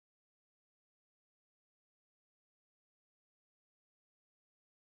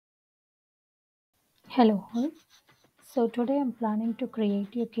Hello all. So today I'm planning to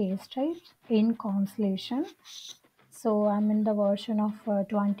create a case types in Constellation. So I'm in the version of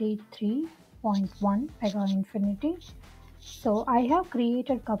 23.1 Pega Infinity. So I have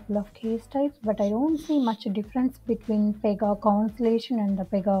created couple of case types, but I don't see much difference between Pega Constellation and the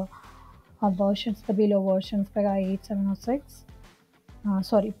Pega versions, the below versions, Pega 8, 7 or 6.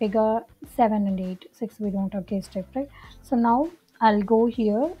 Sorry, Pega 7 and 8. 6 we don't have case type, right? So now I'll go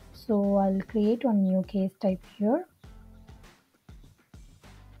here. So I'll create a new case type here.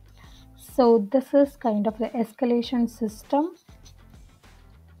 So this is kind of the escalation system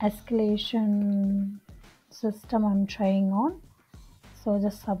I'm trying on. So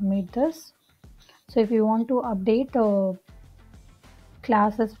just submit this. So if you want to update the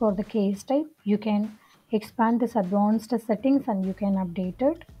classes for the case type, you can expand this advanced settings and you can update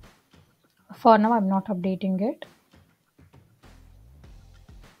it. For now, I'm not updating it.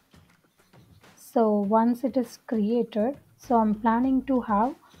 So once it is created, so I'm planning to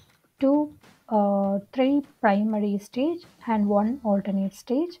have three primary stage and one alternate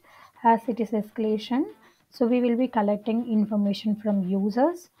stage as it is escalation. So we will be collecting information from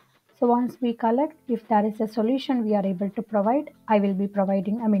users. So once we collect, if there is a solution we are able to provide, I will be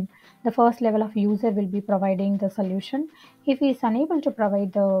providing, the first level of user will be providing the solution. If he is unable to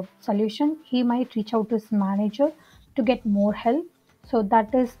provide the solution, he might reach out to his manager to get more help. So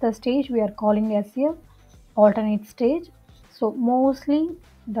that is the stage we are calling as a alternate stage. So mostly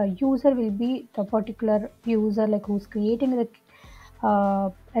the user will be the particular user like who's creating the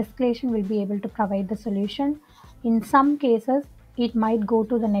escalation will be able to provide the solution. In some cases it might go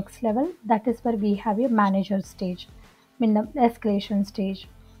to the next level, that is where we have a manager stage, the escalation stage,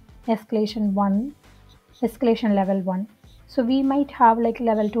 escalation 1, escalation level 1. So we might have like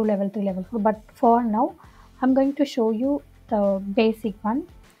level 2, level 3, level 4, but for now I'm going to show you the basic one.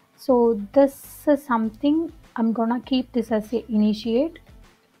 So this is something I'm gonna keep this as a initiate,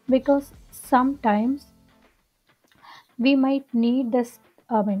 because sometimes we might need this,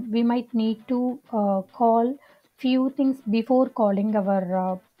 we might need to call few things before calling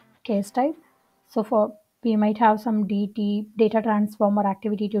our case type. So for we might have some data transformer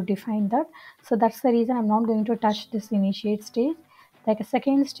activity to define that. So that's the reason I'm not going to touch this initiate stage. Like a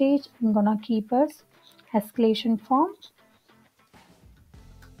second stage I'm gonna keep as escalation form.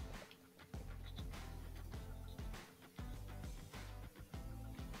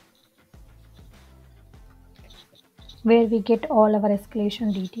 Where we get all our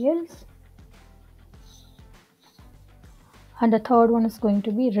escalation details, and the third one is going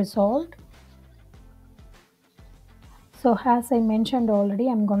to be resolved. So as I mentioned already,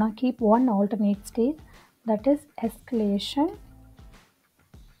 I'm gonna keep one alternate stage, that is escalation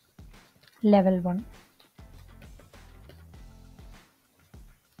level 1.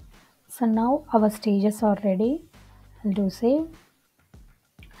 So now our stages are ready. I'll do save.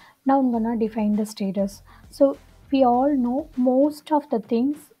 Now I'm gonna define the status. So we all know most of the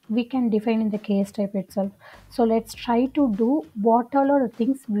things we can define in the case type itself. So let's try to do what all are the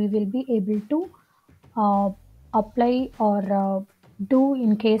things we will be able to uh, apply or do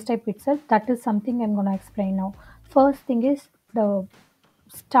in case type itself. That is something I'm going to explain now. First thing is the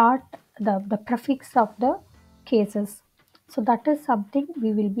start, the prefix of the cases. So that is something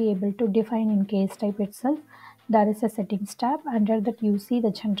we will be able to define in case type itself. There is a settings tab. Under that you see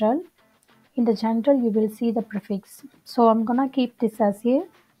the general. In the general you will see the prefix. So I'm gonna keep this as a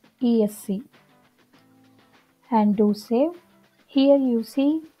ESC and do save. Here you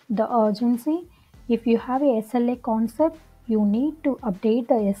see the urgency. If you have a SLA concept, you need to update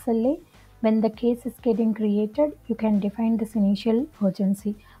the SLA when the case is getting created. You can define this initial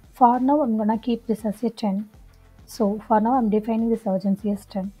urgency. For now I'm gonna keep this as a 10. So for now I'm defining this urgency as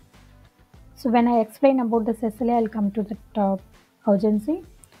 10. So when I explain about this SLA, I'll come to the urgency.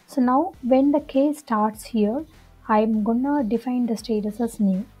 So now when the case starts here, I'm gonna define the status as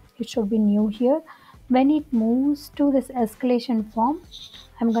new. It should be new here. When it moves to this escalation form,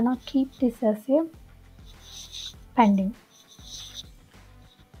 I'm gonna keep this as a pending.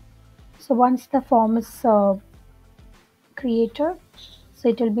 So once the form is created, so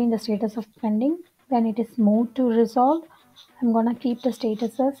it will be in the status of pending. When it is moved to resolve, I'm gonna keep the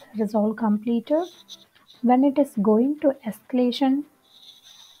status as resolve completed. When it is going to escalation,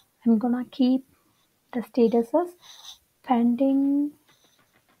 I'm gonna keep the status as pending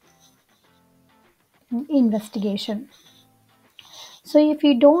investigation. So if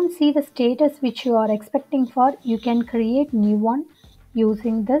you don't see the status which you are expecting for, you can create new one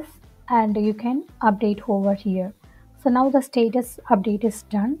using this and you can update over here. So now the status update is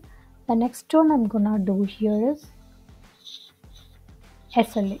done. The next one I'm gonna do here is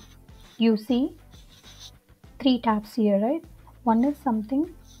SLA. You see three tabs here, right? One is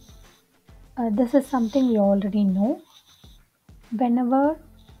something, this is something we already know. Whenever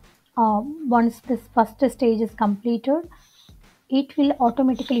once this first stage is completed, it will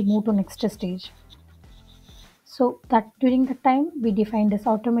automatically move to next stage. So that during the time we define this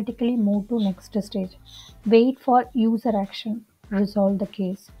automatically move to next stage. Wait for user action, resolve the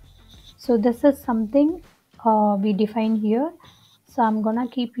case. So this is something we define here. So I'm gonna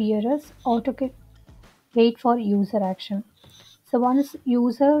keep here as wait for user action. So once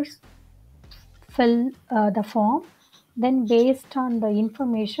users fill the form, then based on the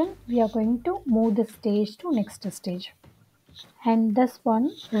information we are going to move the stage to next stage. And this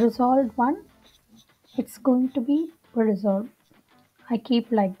one resolved one, it's going to be resolved. I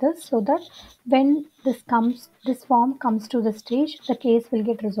keep like this so that when this form comes to the stage, the case will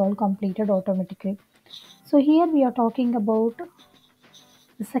get resolved completed automatically. So here we are talking about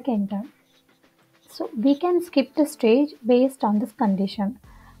the second time. So we can skip the stage based on this condition.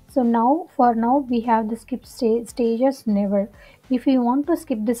 So now for now we have the skip stages never. If you want to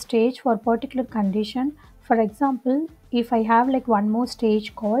skip the stage for particular condition, for example, if I have like one more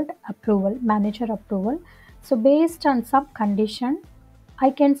stage called approval, manager approval. So based on some condition, I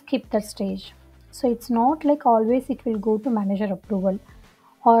can skip that stage. So it's not like always it will go to manager approval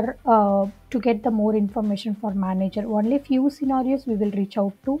or to get the more information for manager. Only few scenarios we will reach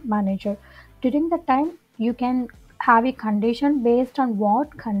out to manager. During the time you can have a condition based on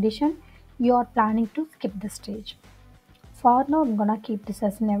what condition you are planning to skip the stage. For now I'm gonna keep this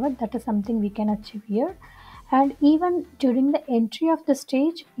as never. That is something we can achieve here. And even during the entry of the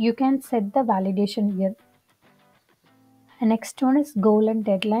stage you can set the validation here. And next one is goal and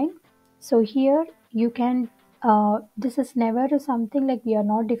deadline. So here you can, this is never something like we are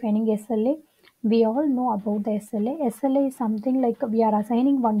not defining SLA. We all know about the SLA. SLA is something like we are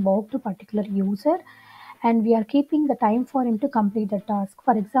assigning one work to particular user and we are keeping the time for him to complete the task.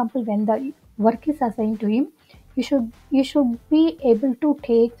 For example, when the work is assigned to him, you should be able to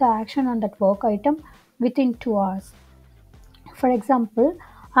take the action on that work item within 2 hours. For example,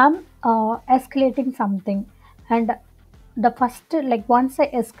 I'm escalating something, and the first, like once I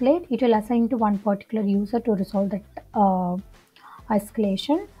escalate, it will assign to one particular user to resolve that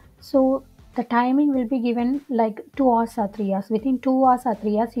escalation. So the timing will be given like 2 hours or 3 hours. Within 2 hours or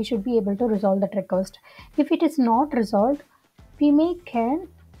 3 hours he should be able to resolve that request. If it is not resolved, we may can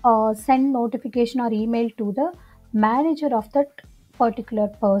send notification or email to the manager of that particular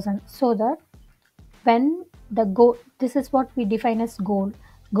person, so that when the goal, this is what we define as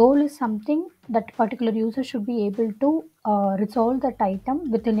goal is something that particular user should be able to resolve that item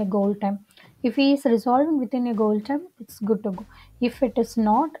within a goal time. If he is resolving within a goal time, it's good to go. If it is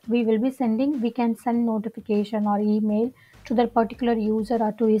not, we can send notification or email to that particular user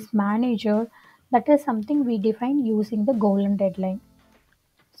or to his manager. That is something we define using the goal and deadline.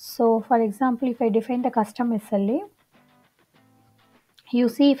 So for example, if I define the custom SLA, you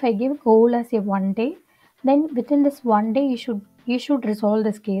see, if I give goal as a 1 day, then within this 1 day you should resolve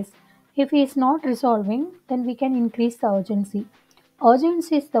this case. If he is not resolving, then we can increase the urgency.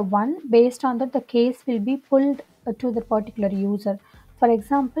 Urgency is the one based on that the case will be pulled to the particular user. For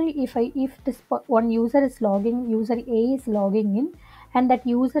example, if one user is logging, user A is logging in, and that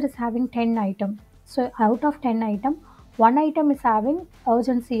user is having 10 item. So out of 10 item, one item is having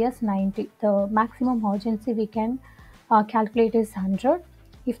urgency as 90. The maximum urgency we can calculate is 100.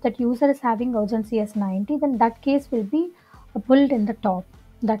 If that user is having urgency as 90, then that case will be pulled in the top.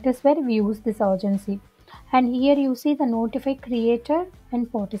 That is where we use this urgency. And here you see the notify creator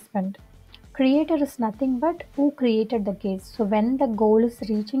and participant. Creator is nothing but who created the case. So when the goal is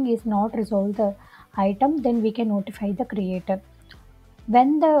reaching is not resolve the item, then we can notify the creator.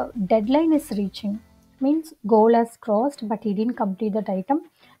 When the deadline is reaching, means goal has crossed but he didn't complete that item,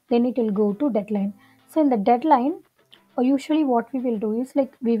 then it will go to deadline. So in the deadline, usually what we will do is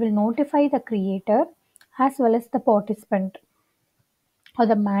like we will notify the creator as well as the participant or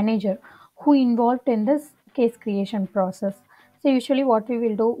the manager who involved in this case creation process. So usually what we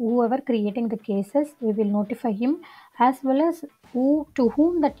will do, whoever creating the cases, we will notify him, as well as who to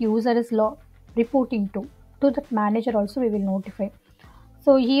whom that user is reporting to that manager also we will notify.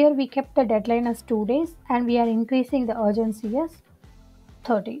 So here we kept the deadline as 2 days and we are increasing the urgency as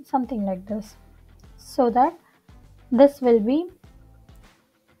 30, something like this. So that this will be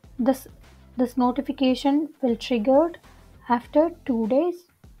this this notification will triggered after 2 days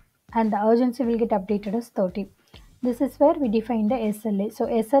and the urgency will get updated as 30. This is where we define the SLA. So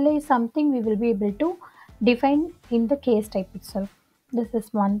SLA is something we will be able to define in the case type itself. This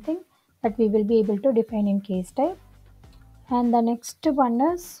is one thing that we will be able to define in case type. And the next one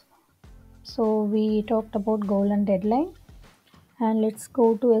is So we talked about goal and deadline, and let's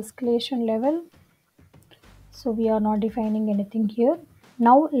go to escalation level. So we are not defining anything here.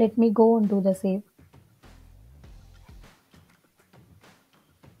 Now let me go and do the save.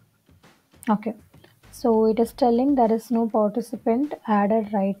 Okay, so it is telling there is no participant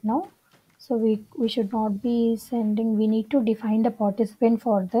added right now. So we should not be sending, we need to define the participant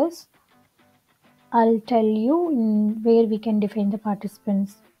for this. I'll tell you in where we can define the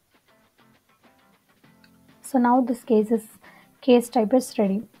participants. So now this case type is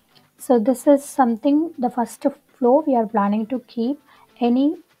ready. So this is something, the first flow we are planning to keep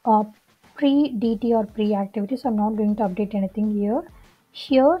any pre-DT or pre-activity. So I'm not going to update anything here.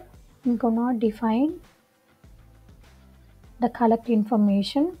 Here I'm gonna define the collect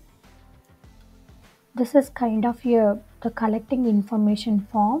information. This is kind of the collecting information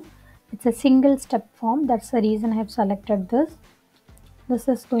form. It's a single step form. That's the reason I have selected this. This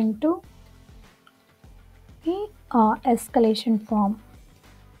is going to be escalation form.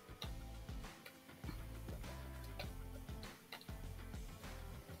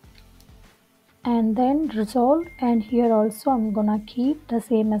 And then resolve, and here also I'm gonna keep the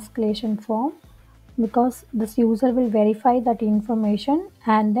same escalation form because this user will verify that information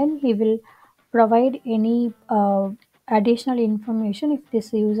and then he will provide any additional information if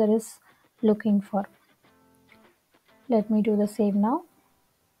this user is looking for. Let me do the save now.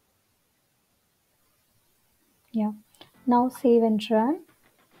 Yeah, now save and run.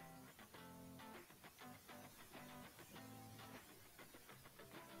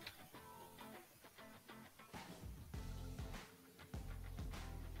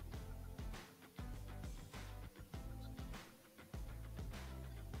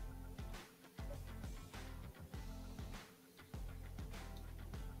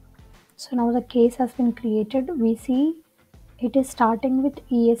 So now the case has been created. We see it is starting with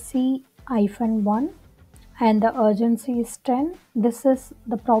ESC-1 and the urgency is 10. This is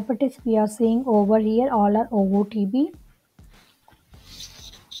the properties we are seeing over here, all are OOTB.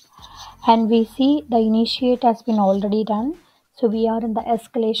 And we see the initiate has been already done. So we are in the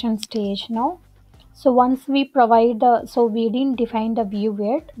escalation stage now. So once we provide the, so we didn't define the view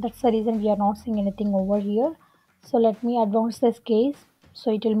yet. That's the reason we are not seeing anything over here. So let me advance this case. So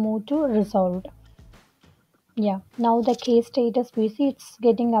it will move to resolved. Yeah, now the case status we see it's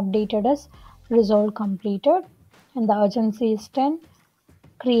getting updated as resolve completed, and the urgency is 10,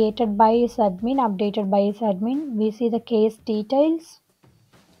 created by is admin, updated by is admin. We see the case details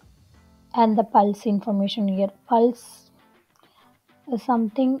and the pulse information here. Pulse is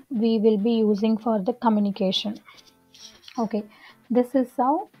something we will be using for the communication. Okay, this is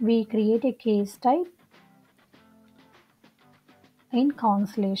how we create a case type in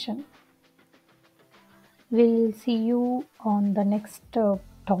Constellation. We'll see you on the next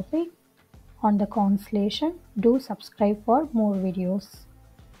topic on the Constellation. Do subscribe for more videos.